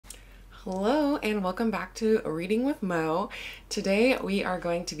Hello and welcome back to Reading with Mo. Today we are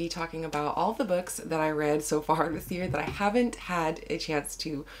going to be talking about all the books that I read so far this year that I haven't had a chance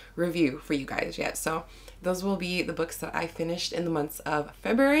to review for you guys yet. So those will be the books that I finished in the months of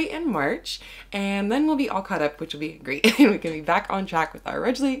February and March, and then we'll be all caught up, which will be great, and we can be back on track with our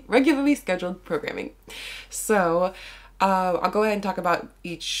regularly scheduled programming. So I'll go ahead and talk about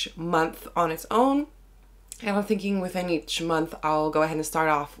each month on its own. And I'm thinking within each month, I'll go ahead and start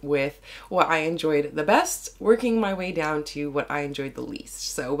off with what I enjoyed the best, working my way down to what I enjoyed the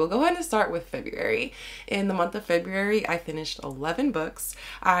least. So we'll go ahead and start with February. In the month of February, I finished 11 books.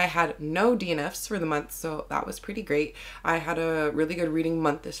 I had no DNFs for the month, so that was pretty great. I had a really good reading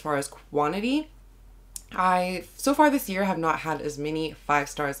month as far as quantity. So far this year, have not had as many 5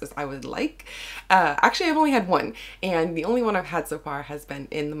 stars as I would like. Actually, I've only had one, and the only one I've had so far has been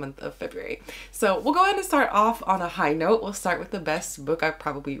in the month of February. So we'll go ahead and start off on a high note. We'll start with the best book I've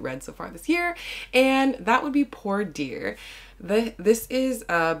probably read so far this year, and that would be Poor Dear. This is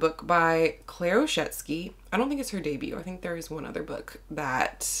a book by Claire Oshetsky. I don't think it's her debut. I think there is one other book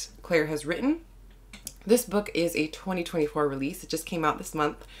that Claire has written. This book is a 2024 release. It just came out this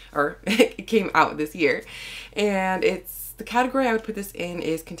month, or it came out this year. And the category I would put this in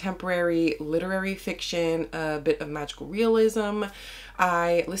is contemporary literary fiction, a bit of magical realism.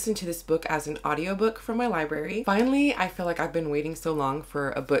 I listened to this book as an audiobook from my library. Finally, I feel like I've been waiting so long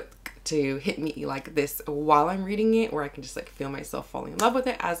for a book to hit me like this while I'm reading it, where I can just like feel myself falling in love with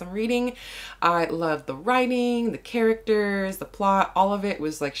it as I'm reading. I love the writing, the characters, the plot, all of it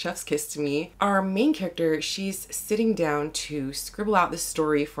was like chef's kiss to me. Our main character, she's sitting down to scribble out this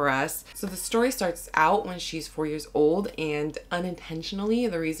story for us. So the story starts out when she's 4 years old and unintentionally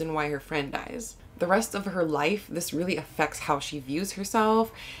the reason why her friend dies. The rest of her life, this really affects how she views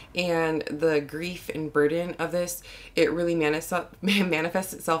herself, and the grief and burden of this, it really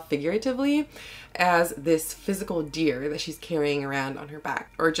manifests itself figuratively as this physical deer that she's carrying around on her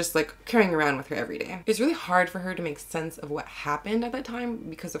back, or just like carrying around with her every day. It's really hard for her to make sense of what happened at that time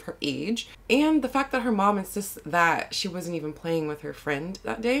because of her age, and the fact that her mom insists that she wasn't even playing with her friend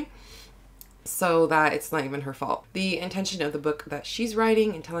that day, so that it's not even her fault. The intention of the book that she's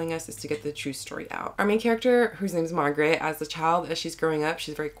writing and telling us is to get the true story out. Our main character, whose name is Margaret, as a child, as she's growing up,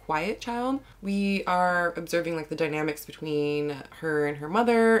 she's a very quiet child. We are observing like the dynamics between her and her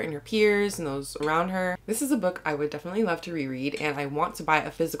mother and her peers and those around her. This is a book I would definitely love to reread, and I want to buy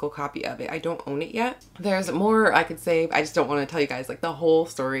a physical copy of it. I don't own it yet. There's more I could say, I just don't want to tell you guys like the whole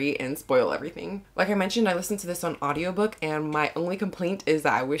story and spoil everything. Like I mentioned, I listened to this on audiobook, and my only complaint is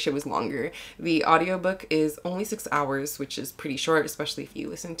that I wish it was longer. The audiobook is only 6 hours, which is pretty short, especially if you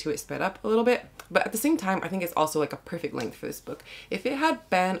listen to it sped up a little bit. But at the same time, I think it's also like a perfect length for this book. If it had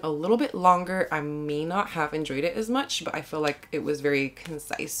been a little bit longer, I may not have enjoyed it as much, but I feel like it was very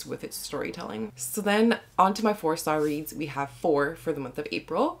concise with its storytelling. So then on to my 4-star reads. We have 4 for the month of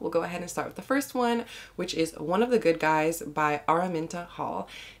April. We'll go ahead and start with the first one, which is One of the Good Guys by Araminta Hall.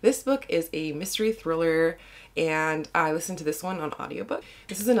 This book is a mystery thriller, and I listened to this one on audiobook.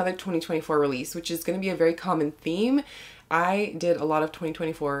 This is another 2024 release, which is going to be a very common theme. I did a lot of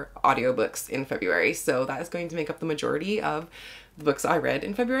 2024 audiobooks in February, so that is going to make up the majority of the books I read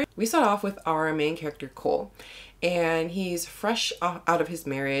in February. We start off with our main character, Cole, and he's fresh out of his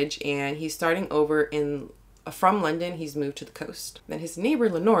marriage, and he's starting over from London. He's moved to the coast. Then his neighbor,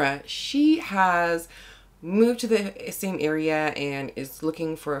 Lenora, she has moved to the same area and is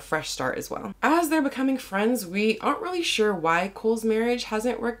looking for a fresh start as well. As they're becoming friends, we aren't really sure why Cole's marriage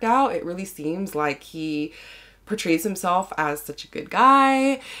hasn't worked out. It really seems like he portrays himself as such a good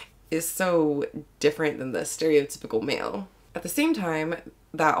guy, is so different than the stereotypical male. At the same time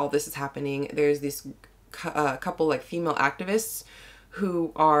that all this is happening, there's this couple like female activists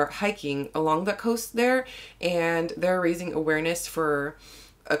who are hiking along the coast there, and they're raising awareness for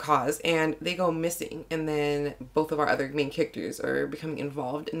a cause, and they go missing, and then both of our other main characters are becoming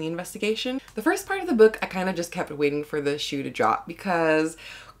involved in the investigation. The first part of the book, I kind of just kept waiting for the shoe to drop, because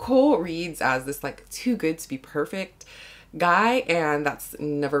Cole reads as this like too good to be perfect guy, and that's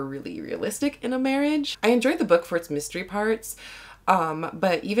never really realistic in a marriage. I enjoyed the book for its mystery parts,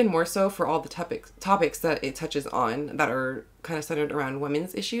 but even more so for all the topics that it touches on that are kind of centered around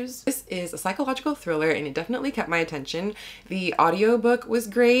women's issues. This is a psychological thriller and it definitely kept my attention. The audiobook was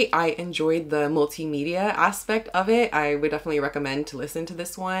great. I enjoyed the multimedia aspect of it. I would definitely recommend to listen to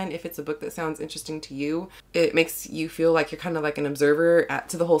this one if it's a book that sounds interesting to you. It makes you feel like you're kind of like an observer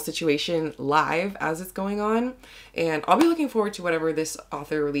to the whole situation live as it's going on. And I'll be looking forward to whatever this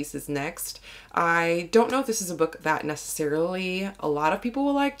author releases next. I don't know if this is a book that necessarily a lot of people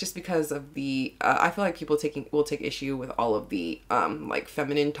will like, just because of the I feel like people will take issue with all of the like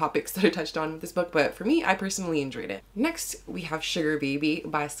feminine topics that are touched on with this book, but for me, I personally enjoyed it. Next, we have Sugar Baby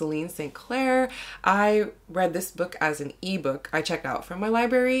by Celine St. Clair. I read this book as an ebook I checked out from my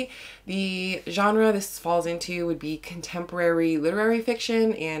library. The genre this falls into would be contemporary literary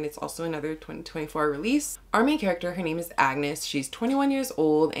fiction, and it's also another 2024 release. Our main character, her name is Agnes. She's 21 years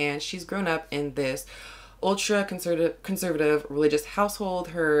old, and she's grown up in this ultra conservative religious household.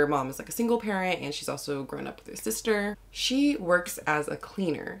 Her mom is like a single parent, and she's also grown up with her sister. She works as a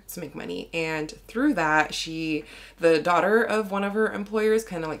cleaner to make money, and through that, the daughter of one of her employers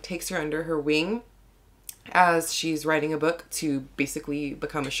kind of like takes her under her wing as she's writing a book to basically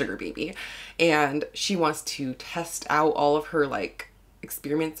become a sugar baby, and she wants to test out all of her like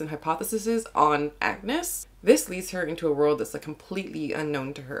experiments and hypotheses on Agnes. This leads her into a world that's like completely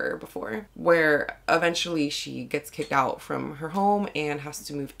unknown to her before, where eventually she gets kicked out from her home and has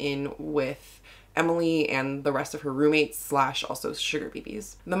to move in with Emily and the rest of her roommates slash also sugar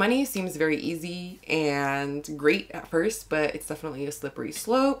babies. The money seems very easy and great at first, but it's definitely a slippery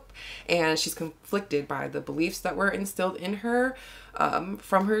slope, and she's conflicted by the beliefs that were instilled in her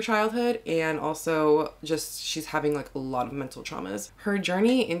from her childhood, and also just she's having like a lot of mental traumas. Her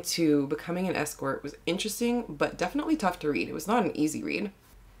journey into becoming an escort was interesting, but definitely tough to read. It was not an easy read.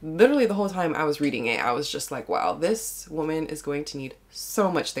 Literally the whole time I was reading it, I was just like, wow, this woman is going to need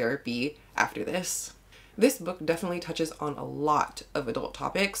so much therapy after this. This book definitely touches on a lot of adult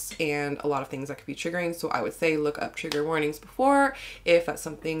topics and a lot of things that could be triggering, so I would say look up trigger warnings before if that's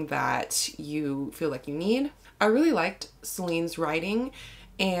something that you feel like you need. I really liked Celine's writing,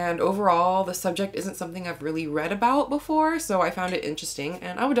 and overall the subject isn't something I've really read about before, so I found it interesting,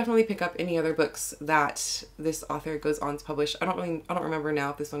 and I would definitely pick up any other books that this author goes on to publish. I don't remember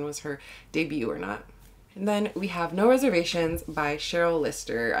now if this one was her debut or not. And then we have No Reservations by Cheryl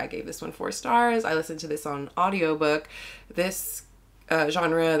Lister. I gave this one 4 stars. I listened to this on audiobook. This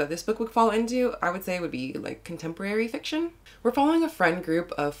genre that this book would fall into, I would say, would be like contemporary fiction. We're following a friend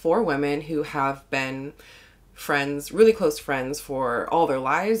group of 4 women who have been friends, really close friends, for all their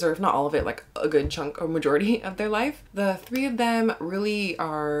lives, or if not all of it, like a good chunk or majority of their life. The 3 of them really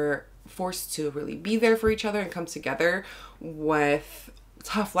are forced to really be there for each other and come together with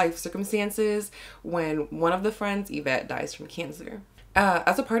tough life circumstances when one of the friends, Yvette, dies from cancer.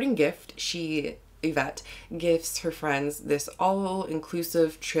 As a parting gift, Yvette gives her friends this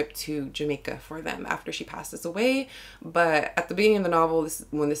all-inclusive trip to Jamaica for them after she passes away. But at the beginning of the novel,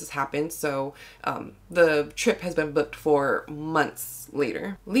 when this has happened, so the trip has been booked for months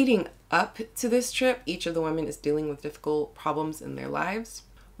later. Leading up to this trip, each of the women is dealing with difficult problems in their lives.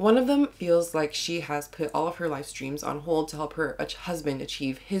 One of them feels like she has put all of her life's dreams on hold to help her husband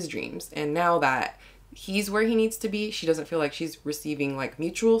achieve his dreams. And now that he's where he needs to be, she doesn't feel like she's receiving like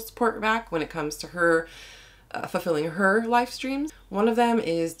mutual support back when it comes to her fulfilling her life's dreams. One of them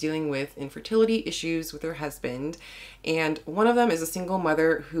is dealing with infertility issues with her husband, and one of them is a single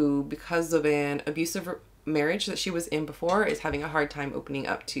mother who, because of an abusive marriage that she was in before, is having a hard time opening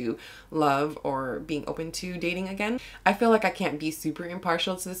up to love or being open to dating again. I feel like I can't be super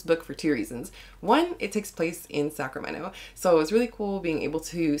impartial to this book for 2 reasons. One, it takes place in Sacramento, so it's really cool being able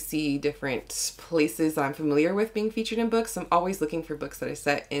to see different places that I'm familiar with being featured in books. I'm always looking for books that are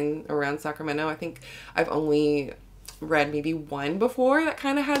set in around Sacramento. I think I've only read maybe one before that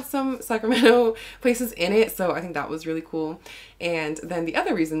kind of had some Sacramento places in it, so I think that was really cool. And then the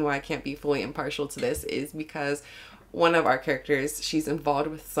other reason why I can't be fully impartial to this is because one of our characters, she's involved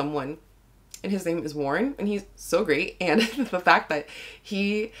with someone, and his name is Warren, and he's so great, and the fact that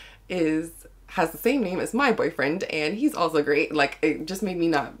he has the same name as my boyfriend, and he's also great, like, it just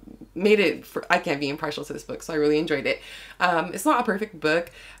I can't be impartial to this book, so I really enjoyed it. It's not a perfect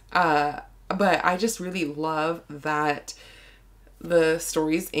book, but I just really love that the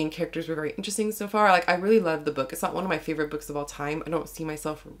stories and characters were very interesting so far. Like, I really love the book. It's not one of my favorite books of all time. I don't see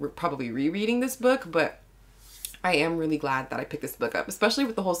myself probably rereading this book, but I am really glad that I picked this book up, especially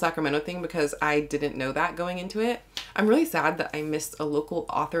with the whole Sacramento thing, because I didn't know that going into it. I'm really sad that I missed a local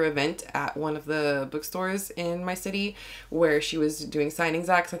author event at one of the bookstores in my city where she was doing signings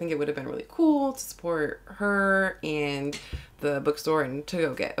at, 'cause I think it would have been really cool to support her and the bookstore and to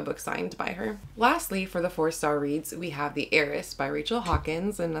go get a book signed by her. Lastly, for the 4-star reads, we have The Heiress by Rachel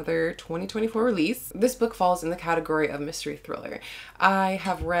Hawkins, another 2024 release. This book falls in the category of mystery thriller. I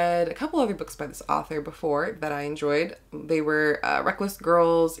have read a couple other books by this author before that I enjoyed. They were Reckless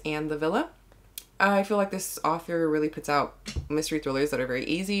Girls and The Villa. I feel like this author really puts out mystery thrillers that are very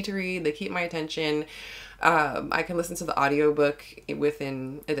easy to read. They keep my attention. I can listen to the audiobook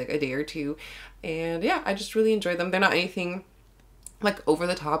within a day or two. And yeah, I just really enjoyed them. They're not anything like over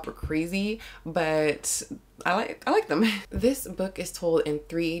the top or crazy, but I like them. This book is told in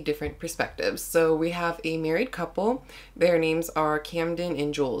 3 different perspectives. So we have a married couple. Their names are Camden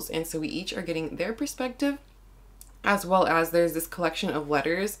and Jules, and so we each are getting their perspective, as well as there's this collection of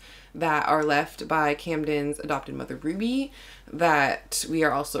letters that are left by Camden's adopted mother, Ruby, that we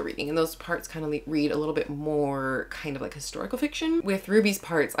are also reading. And those parts kind of read a little bit more kind of like historical fiction. With Ruby's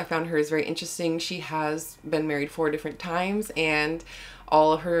parts, I found hers very interesting. She has been married 4 different times, and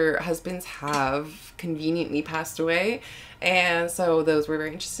all of her husbands have conveniently passed away. And so those were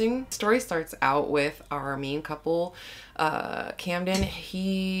very interesting. The story starts out with our main couple, Camden.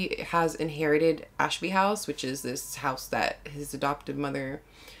 He has inherited Ashby House, which is this house that his adopted mother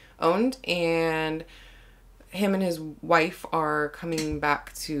owned, and him and his wife are coming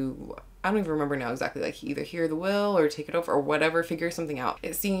back to, I don't even remember now exactly, like either hear the will or take it over or whatever, figure something out.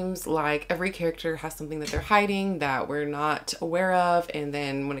 It seems like every character has something that they're hiding that we're not aware of. And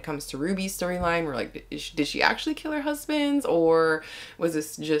then when it comes to Ruby's storyline, we're like, did she actually kill her husbands, or was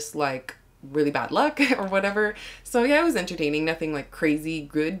this just like really bad luck or whatever? So yeah, it was entertaining, nothing like crazy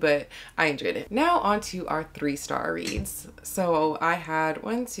good, but I enjoyed it. Now on to our 3-star reads. So I had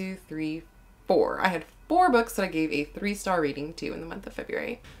 4. I had 4 books that I gave a 3-star rating to in the month of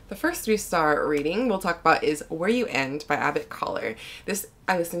February. The first 3-star reading we'll talk about is Where You End by Abbott Collar. This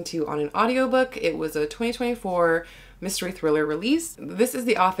I listened to on an audiobook. It was a 2024 mystery thriller release. This is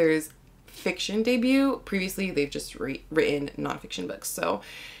the author's fiction debut. Previously, they've just written nonfiction books. So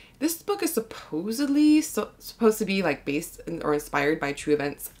this book is supposedly supposed to be like based or inspired by true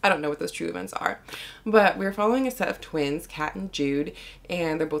events. I don't know what those true events are, but we're following a set of twins, Kat and Jude,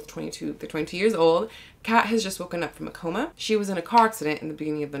 and they're both 22. They're 22 years old. Kat has just woken up from a coma. She was in a car accident in the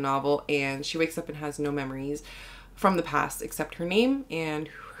beginning of the novel, and she wakes up and has no memories from the past except her name and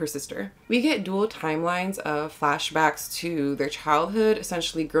her sister. We get dual timelines of flashbacks to their childhood,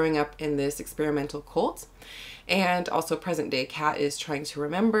 essentially growing up in this experimental cult. And also present day, Kat is trying to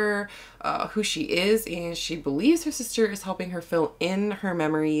remember who she is, and she believes her sister is helping her fill in her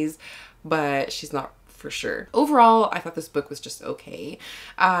memories, but she's not for sure. Overall, I thought this book was just okay.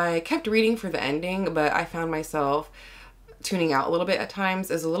 I kept reading for the ending, but I found myself tuning out a little bit at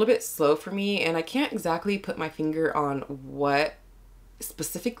times. It was a little bit slow for me, and I can't exactly put my finger on what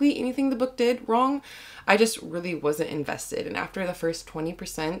specifically anything the book did wrong. I just really wasn't invested, and after the first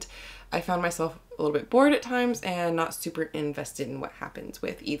 20%, I found myself a little bit bored at times and not super invested in what happens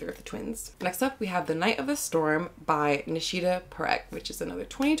with either of the twins. Next up, we have The Night of the Storm by Nishida Parekh, which is another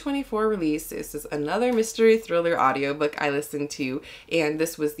 2024 release. This is another mystery thriller audiobook I listened to, and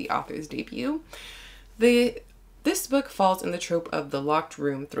this was the author's debut. This book falls in the trope of the locked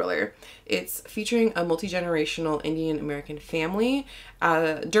room thriller. It's featuring a multi-generational Indian American family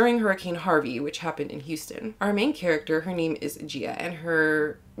during Hurricane Harvey, which happened in Houston. Our main character, her name is Gia, and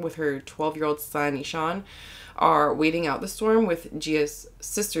with her 12-year-old son, Ishan, are waiting out the storm with Gia's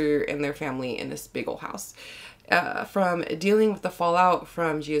sister and their family in this big old house. From dealing with the fallout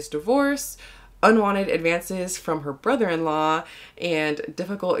from Gia's divorce, unwanted advances from her brother-in-law, and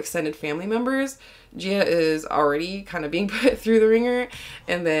difficult extended family members, Gia is already kind of being put through the ringer,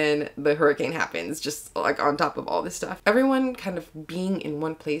 and then the hurricane happens just like on top of all this stuff. Everyone kind of being in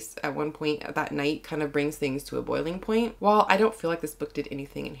one place at one point at that night kind of brings things to a boiling point. While I don't feel like this book did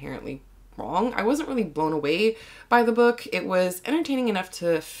anything inherently wrong, I wasn't really blown away by the book. It was entertaining enough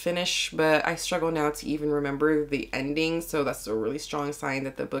to finish, but I struggle now to even remember the ending, so that's a really strong sign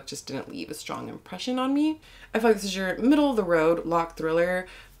that the book just didn't leave a strong impression on me. I feel like this is your middle-of-the-road locked thriller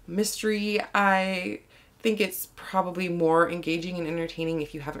mystery. I think it's probably more engaging and entertaining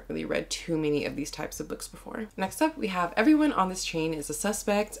if you haven't really read too many of these types of books before. Next up, we have Everyone on This Train is a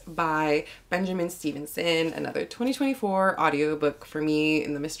Suspect by Benjamin Stevenson, another 2024 audiobook for me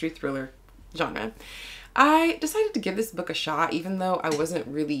in the mystery thriller genre. I decided to give this book a shot, even though I wasn't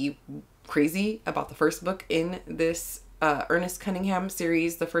really crazy about the first book in this Ernest Cunningham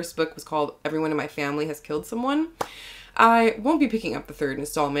series. The first book was called Everyone in My Family Has Killed Someone. I won't be picking up the 3rd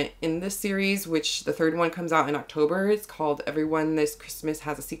installment in this series, which the 3rd one comes out in October. It's called Everyone This Christmas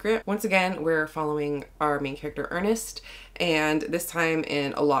Has a Secret. Once again, we're following our main character Ernest, and this time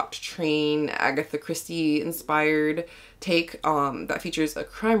in a locked train, Agatha Christie inspired take that features a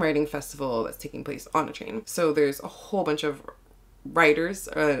crime writing festival that's taking place on a train. So there's a whole bunch of writers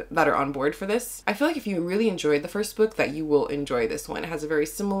that are on board for this. I feel like if you really enjoyed the first book that you will enjoy this one. It has a very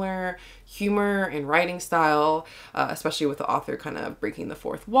similar humor and writing style, especially with the author kind of breaking the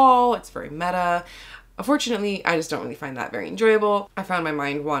fourth wall. It's very meta. Unfortunately, I just don't really find that very enjoyable. I found my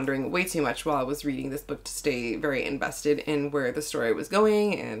mind wandering way too much while I was reading this book to stay very invested in where the story was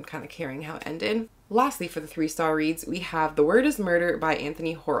going and kind of caring how it ended. Lastly, for the 3-star reads, we have The Word is Murder by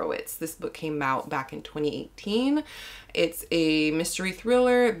Anthony Horowitz. This book came out back in 2018. It's a mystery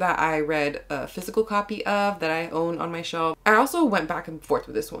thriller that I read a physical copy of that I own on my shelf. I also went back and forth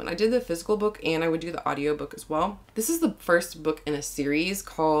with this one. I did the physical book and I would do the audiobook as well. This is the first book in a series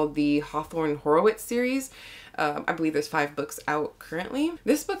called the Hawthorne Horowitz series. I believe there's 5 books out currently.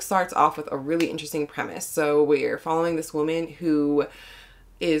 This book starts off with a really interesting premise. So we're following this woman who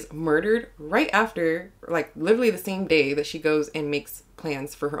is murdered right after, like literally the same day that she goes and makes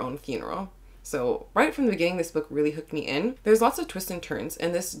plans for her own funeral. So right from the beginning, this book really hooked me in. There's lots of twists and turns,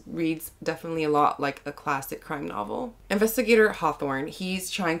 and this reads definitely a lot like a classic crime novel. Investigator Hawthorne, he's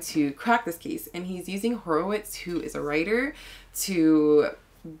trying to crack this case, and he's using Horowitz, who is a writer, to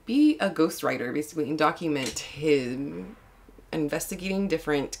be a ghostwriter basically and document him investigating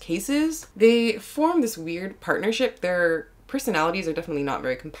different cases. They form this weird partnership. Their personalities are definitely not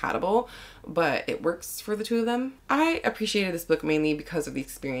very compatible, but it works for the two of them. I appreciated this book mainly because of the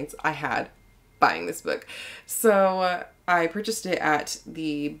experience I had buying this book. So I purchased it at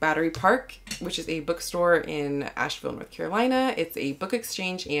the Battery Park, which is a bookstore in Asheville, North Carolina. It's a book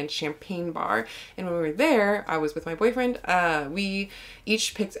exchange and champagne bar. And when we were there, I was with my boyfriend. We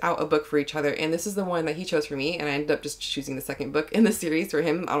each picked out a book for each other, and this is the one that he chose for me, and I ended up just choosing the second book in the series for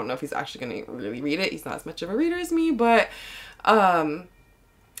him. I don't know if he's actually going to really read it. He's not as much of a reader as me, but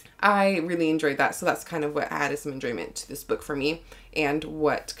I really enjoyed that. So that's kind of what added some enjoyment to this book for me, and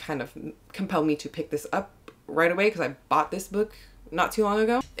what kind of compelled me to pick this up right away, because I bought this book not too long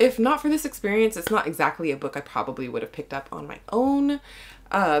ago. If not for this experience, it's not exactly a book I probably would have picked up on my own.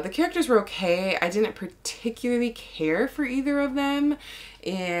 The characters were okay. I didn't particularly care for either of them,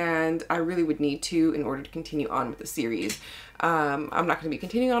 and I really would need to in order to continue on with the series. I'm not going to be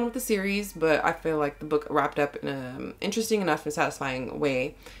continuing on with the series, but I feel like the book wrapped up in an interesting enough and satisfying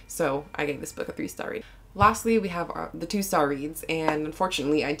way, so I gave this book a 3-star read. Lastly, we have the 2-star reads, and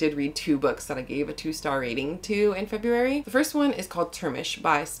unfortunately I did read 2 books that I gave a 2-star rating to in February. The first one is called Termish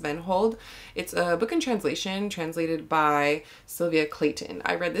by Sven Hold. It's a book in translation, translated by Sylvia Clayton.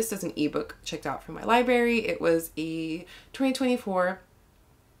 I read this as an ebook checked out from my library. It was a 2024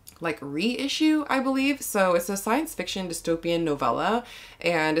 like reissue, I believe. So it's a science fiction dystopian novella,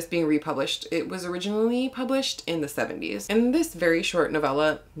 and it's being republished. It was originally published in the 70s. In this very short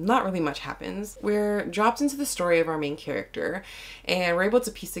novella, not really much happens. We're dropped into the story of our main character, and we're able to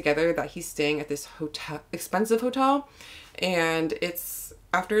piece together that he's staying at this hotel, expensive hotel, and it's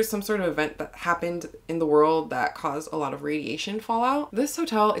after some sort of event that happened in the world that caused a lot of radiation fallout. This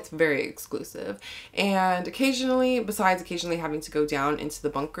hotel, it's very exclusive, and occasionally, besides occasionally having to go down into the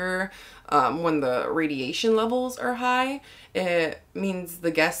bunker when the radiation levels are high, it means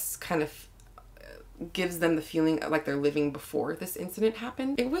the guests kind of gives them the feeling like they're living before this incident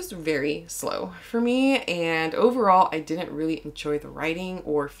happened. It was very slow for me, and overall I didn't really enjoy the writing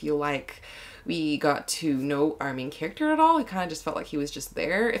or feel like we got to know our main character at all. It kind of just felt like he was just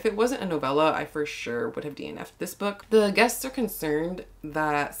there. If it wasn't a novella, I for sure would have DNF'd this book. The guests are concerned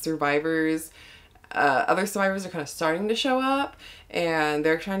that other survivors are kind of starting to show up, and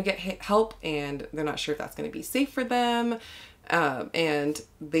they're trying to get help, and they're not sure if that's going to be safe for them. And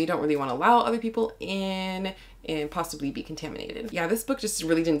they don't really want to allow other people in and possibly be contaminated. Yeah, this book just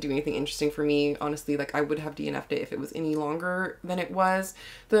really didn't do anything interesting for me, honestly. Like, I would have DNF'd it if it was any longer than it was.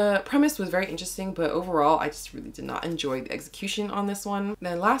 The premise was very interesting, but overall I just really did not enjoy the execution on this one.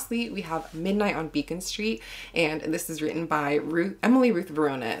 Then lastly, we have Midnight on Beacon Street, and this is written by Emily Ruth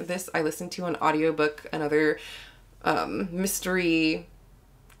Verona. This I listened to on audiobook, another mystery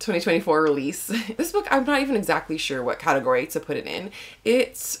 2024 release. This book, I'm not even exactly sure what category to put it in.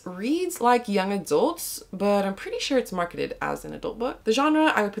 It reads like young adults, but I'm pretty sure it's marketed as an adult book. The genre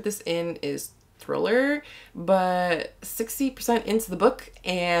I would put this in is thriller, but 60% into the book,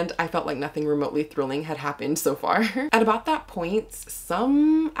 and I felt like nothing remotely thrilling had happened so far. At about that point,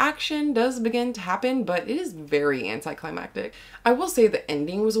 some action does begin to happen, but it is very anticlimactic. I will say the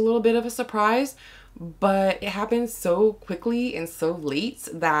ending was a little bit of a surprise, but it happens so quickly and so late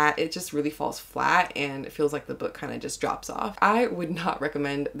that it just really falls flat, and it feels like the book kind of just drops off. I would not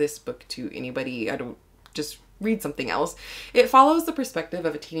recommend this book to anybody. I don't, just read something else. It follows the perspective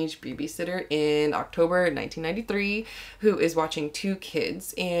of a teenage babysitter in October 1993 who is watching 2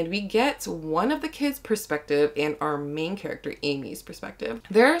 kids, and we get one of the kids' perspective and our main character Amy's perspective.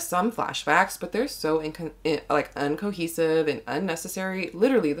 There are some flashbacks, but they're so uncohesive and unnecessary.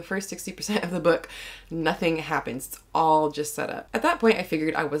 Literally the first 60% of the book, nothing happens. It's all just set up. At that point I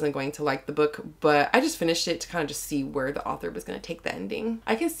figured I wasn't going to like the book, but I just finished it to kind of just see where the author was going to take the ending.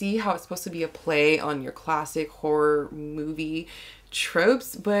 I can see how it's supposed to be a play on your classic horror movie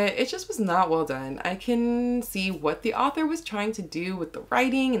tropes, but it just was not well done. I can see what the author was trying to do with the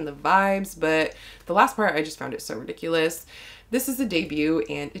writing and the vibes, but the last part I just found it so ridiculous. This is a debut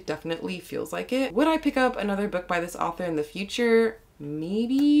and it definitely feels like it. Would I pick up another book by this author in the future?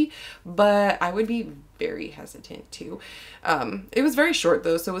 Maybe, but I would be very hesitant to. It was very short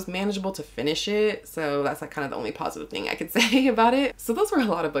though, so it was manageable to finish it. So that's like kind of the only positive thing I could say about it. So those were a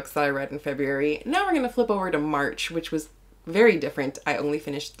lot of books that I read in February. Now we're gonna flip over to March, which was very different. I only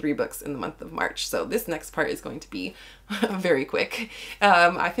finished 3 books in the month of March. So this next part is going to be very quick.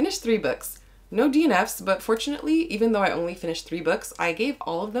 I finished 3 books. No DNFs, but fortunately, even though I only finished 3 books, I gave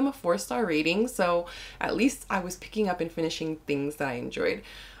all of them a 4-star rating, so at least I was picking up and finishing things that I enjoyed.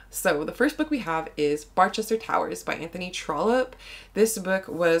 So the first book we have is Barchester Towers by Anthony Trollope. This book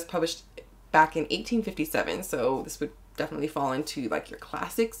was published back in 1857, so this would definitely fall into like your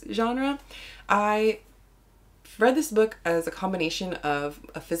classics genre. I read this book as a combination of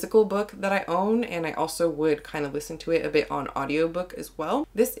a physical book that I own, and I also would kind of listen to it a bit on audiobook as well.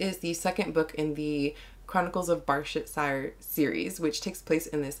 This is the second book in the Chronicles of Barchester series, which takes place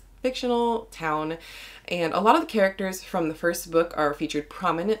in this fictional town, and a lot of the characters from the first book are featured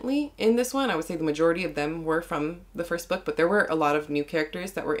prominently in this one. I would say the majority of them were from the first book, but there were a lot of new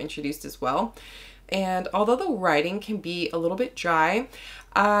characters that were introduced as well. And although the writing can be a little bit dry,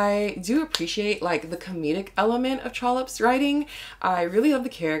 I do appreciate like the comedic element of Trollope's writing. I really love the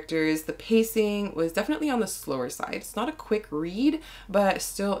characters. The pacing was definitely on the slower side. It's not a quick read, but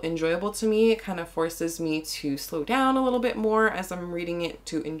still enjoyable to me. It kind of forces me to slow down a little bit more as I'm reading it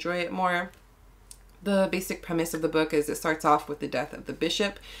to enjoy it more. The basic premise of the book is it starts off with the death of the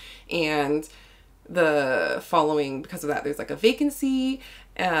bishop, and because of that there's like a vacancy,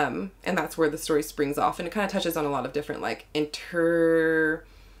 and that's where the story springs off, and it kind of touches on a lot of different like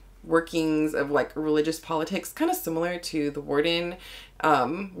workings of like religious politics, kind of similar to The Warden,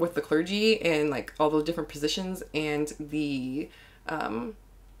 with the clergy and like all the different positions and the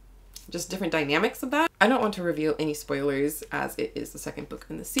just different dynamics of that. I don't want to reveal any spoilers as it is the second book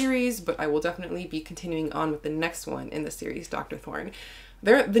in the series, but I will definitely be continuing on with the next one in the series, Dr. Thorne.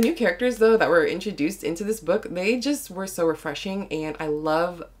 The new characters though that were introduced into this book, they just were so refreshing, and I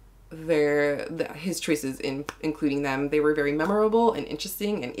love his choices in including them. They were very memorable and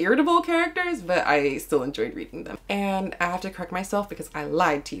interesting and irritable characters, but I still enjoyed reading them. And I have to correct myself because I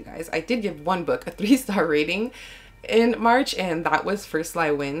lied to you guys. I did give one book a 3-star rating in March, and that was First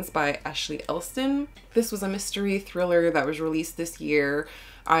Lie Wins by Ashley Elston. This was a mystery thriller that was released this year.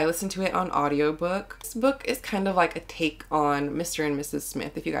 I listened to it on audiobook. This book is kind of like a take on Mr. and Mrs.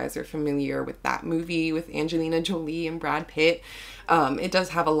 Smith, if you guys are familiar with that movie with Angelina Jolie and Brad Pitt. It does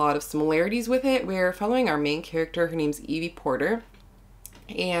have a lot of similarities with it. We're following our main character. Her name's Evie Porter,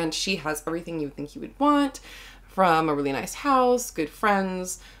 and she has everything you would think you would want, from a really nice house, good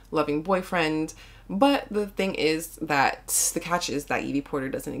friends, loving boyfriend. But the thing is that the catch is that Evie Porter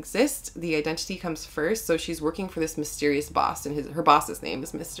doesn't exist. The identity comes first. So she's working for this mysterious boss, and her boss's name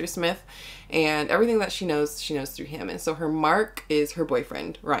is Mr. Smith, and everything that she knows through him. And so her mark is her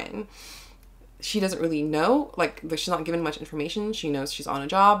boyfriend, Ryan. She doesn't really know, like she's not given much information. She knows she's on a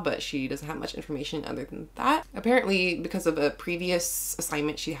job, but she doesn't have much information other than that. Apparently, because of a previous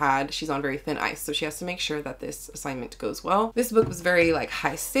assignment she had, she's on very thin ice. So she has to make sure that this assignment goes well. This book was very like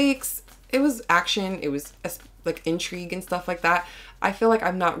high stakes. It was action, it was like intrigue and stuff like that. I feel like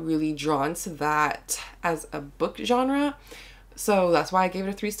I'm not really drawn to that as a book genre, so that's why I gave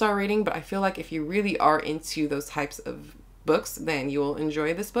it a 3-star rating. But I feel like if you really are into those types of books, then you will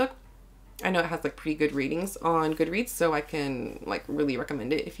enjoy this book. I know it has like pretty good ratings on Goodreads, so I can like really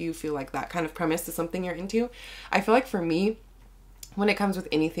recommend it if you feel like that kind of premise is something you're into. I feel like for me, when it comes with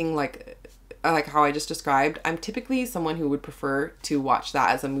anything like how I just described, I'm typically someone who would prefer to watch that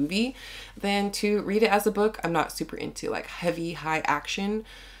as a movie than to read it as a book. I'm not super into like heavy, high action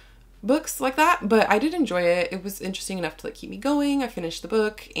books like that, but I did enjoy it. It was interesting enough to like keep me going. I finished the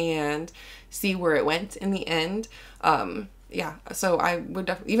book and see where it went in the end. Yeah, so I would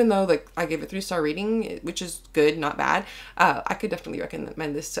definitely, even though like I gave it a 3-star rating, which is good, not bad, I could definitely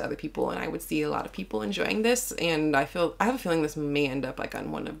recommend this to other people, and I would see a lot of people enjoying this. And I have a feeling this may end up like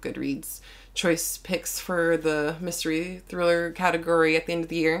on one of Goodreads' choice picks for the mystery thriller category at the end of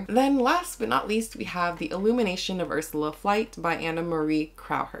the year. Then last but not least, we have The Illumination of Ursula Flight by Anna Marie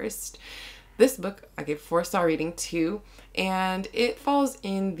Crowhurst. This book I gave a 4-star rating too, and it falls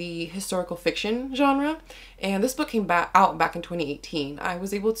in the historical fiction genre. And this book came out back in 2018. I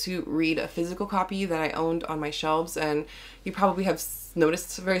was able to read a physical copy that I owned on my shelves, and you probably have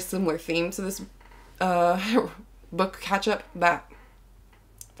noticed a very similar theme to this book catch-up that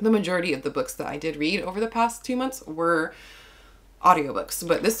the majority of the books that I did read over the past 2 months were audiobooks,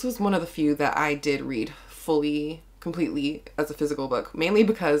 but this was one of the few that I did read fully, completely as a physical book, mainly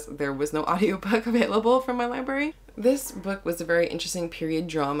because there was no audiobook available from my library. This book was a very interesting period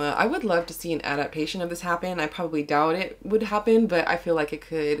drama. I would love to see an adaptation of this happen. I probably doubt it would happen, but I feel like it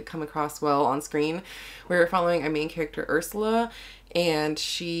could come across well on screen. We're following a main character, Ursula, and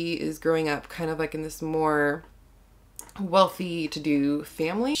she is growing up kind of like in this more wealthy to-do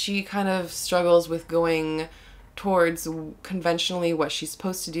family. She kind of struggles with going towards conventionally what she's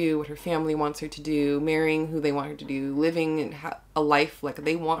supposed to do, what her family wants her to do, marrying who they want her to do, living and a life like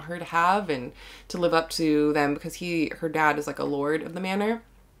they want her to have and to live up to them, because her dad is like a lord of the manor.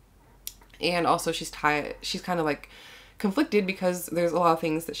 And also she's kind of like conflicted because there's a lot of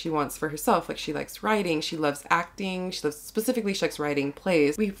things that she wants for herself. Like she likes writing, she loves acting, she likes writing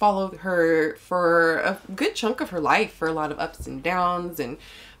plays. We followed her for a good chunk of her life, for a lot of ups and downs and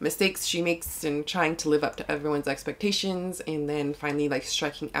mistakes she makes and trying to live up to everyone's expectations, and then finally like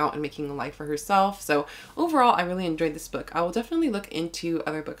striking out and making a life for herself. So overall, I really enjoyed this book. I will definitely look into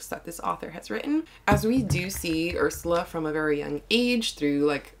other books that this author has written, as we do see Ursula from a very young age through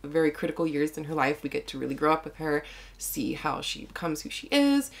like very critical years in her life. We get to really grow up with her, see how she becomes who she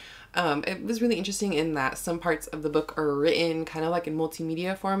is. It was really interesting in that some parts of the book are written kind of like in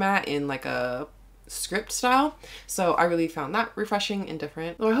multimedia format, in like a script style, so I really found that refreshing and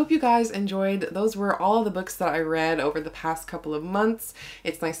different. So I hope you guys enjoyed. Those were all the books that I read over the past couple of months.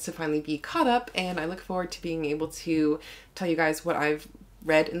 It's nice to finally be caught up, and I look forward to being able to tell you guys what I've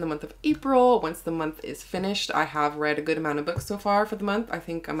read in the month of April. Once the month is finished, I have read a good amount of books so far for the month. I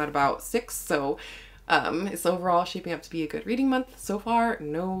think I'm at about 6, so it's overall shaping up to be a good reading month so far.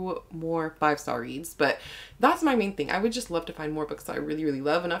 No more 5-star reads, but that's my main thing. I would just love to find more books that I really, really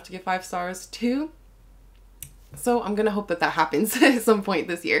love enough to give 5 stars to. So I'm gonna hope that that happens at some point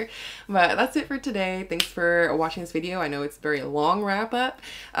this year. But that's it for today. Thanks for watching this video. I know it's a very long wrap up.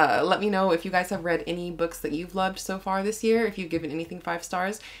 Let me know if you guys have read any books that you've loved so far this year, if you've given anything 5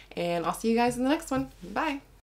 stars, and I'll see you guys in the next one. Bye!